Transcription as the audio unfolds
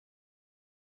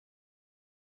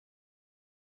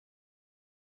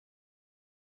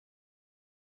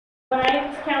When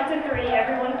I count to 3,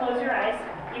 everyone close your eyes,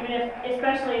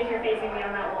 especially if you're facing me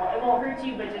on that wall. It won't hurt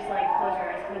you, but just like close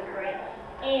your eyes because it's great.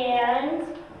 And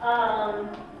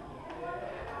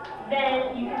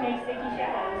then you can make sticky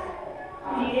shadows.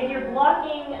 See, if you're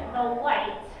blocking the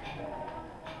light,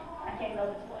 I can't go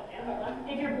this way. Hold on.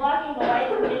 If you're blocking the light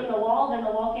from hitting the wall, then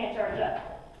the wall can't charge up.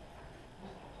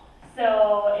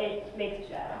 So it makes a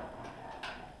shadow.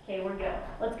 Okay, we're good.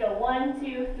 Let's go. 1,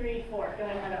 2, 3, 4. Go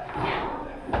ahead and head up.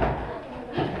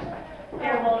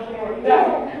 Careful of the board.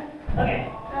 Okay.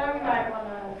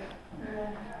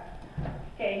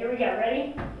 Okay, here we go.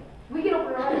 Ready? We can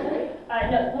open our eyes, right?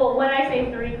 No. Well, when I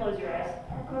say 3, close your eyes.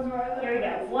 Close my eyes. Here we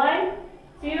go. 1,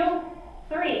 2,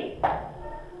 3. All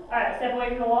right. Step away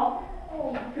from the wall.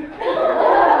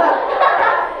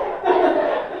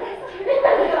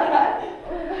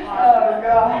 Oh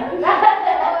God.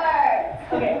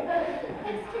 Okay.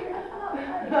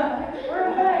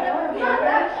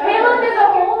 Hey, look, there's a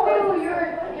hole through your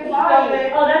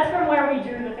body. Oh, that's from where we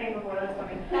drew the thing before. That's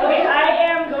funny. Okay, I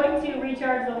am going to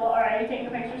recharge the wall. All right, are you taking a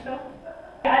picture still?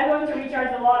 I'm going to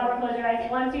recharge the wall. Everyone close your eyes.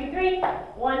 1, 2, 3.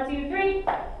 1, 2, 3.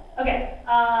 Okay.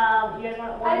 You guys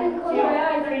want 1, 2, 3, 4?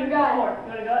 You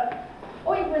want to go up?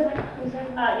 Oh, wait, where's my?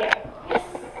 Yeah. Yes.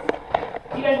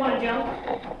 Do you guys want to jump?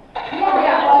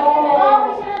 Yeah.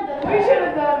 Oh, we should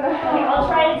have done that. Okay, I'll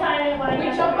try to time it when I We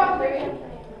count jump to off 3. there.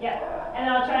 Yeah, and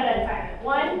then I'll try to time it.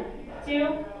 1,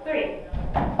 2, 3.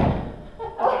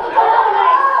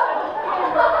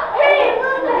 Hey,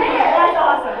 look at that. That's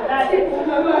awesome. That's cool.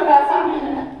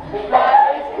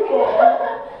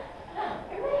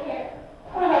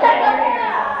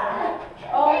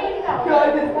 Oh,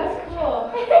 goodness, that's cool.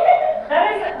 That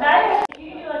is, you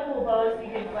can do like cool bows, you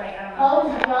could like, I don't know. Oh,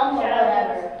 drum or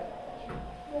whatever.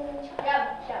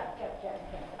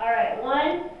 Alright,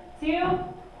 1, 2,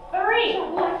 3.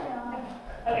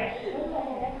 Okay.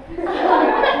 I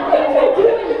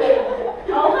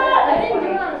didn't do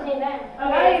it on the same end.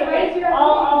 Okay,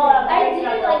 I'll I did it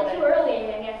like too early,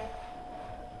 I guess.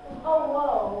 Oh,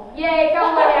 whoa. Yay,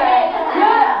 come on.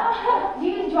 Yeah.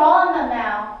 You can draw on them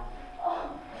now.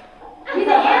 He's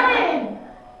an alien.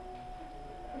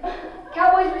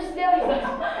 Cowboys were still.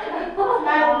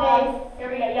 Smiley face. Here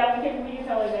we go. Yeah, we can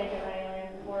totally make an alien,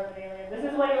 more of an alien. This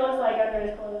is what he looks like under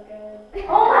his clothes, guys.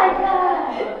 Oh my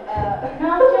God.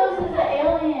 Nachos is an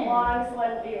alien. Long,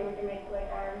 slender. Here, we can make like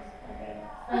arms. Okay.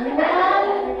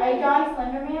 Slenderman? Are you drawing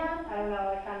Slenderman? I don't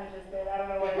know. I kind of just did. I don't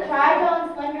know what it is. Try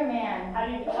drawing Slenderman. How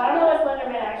do you? I don't know what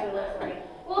Slenderman actually looks like.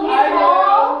 Well, he's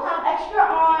tall, have extra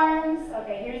arms.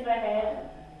 Okay, here's the head.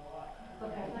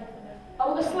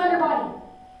 Oh, the slender body.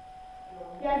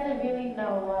 He has a really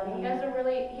He has a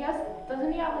really,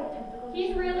 doesn't he have like tentacles?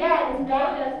 He's really, Yeah, his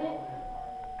dog doesn't it?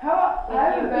 How? He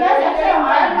has extra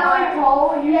arms. really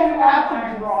tall. You has have to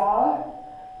arms. draw.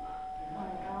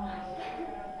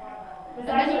 This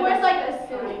And then he wears like a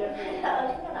suit.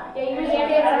 Yeah, he wears like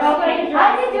I don't know if I can draw. I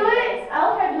can do it.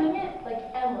 I'll try doing it. like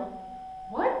Emma.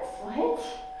 What? What?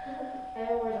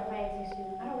 Emma wears a fancy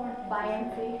suit. I don't want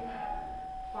fancy.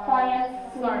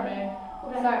 Sorry, man.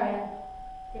 Sorry, man.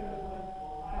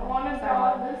 I want to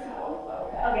draw this also.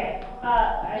 Okay.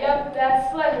 Yep,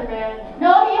 that's Slender Man.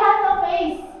 No, he has no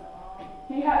face.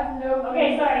 He has no.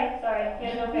 Okay, sorry. He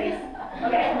has no face.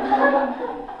 Okay.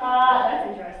 That's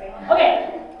interesting.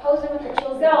 Okay. Posing with the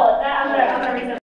children. So that I'm gonna reset.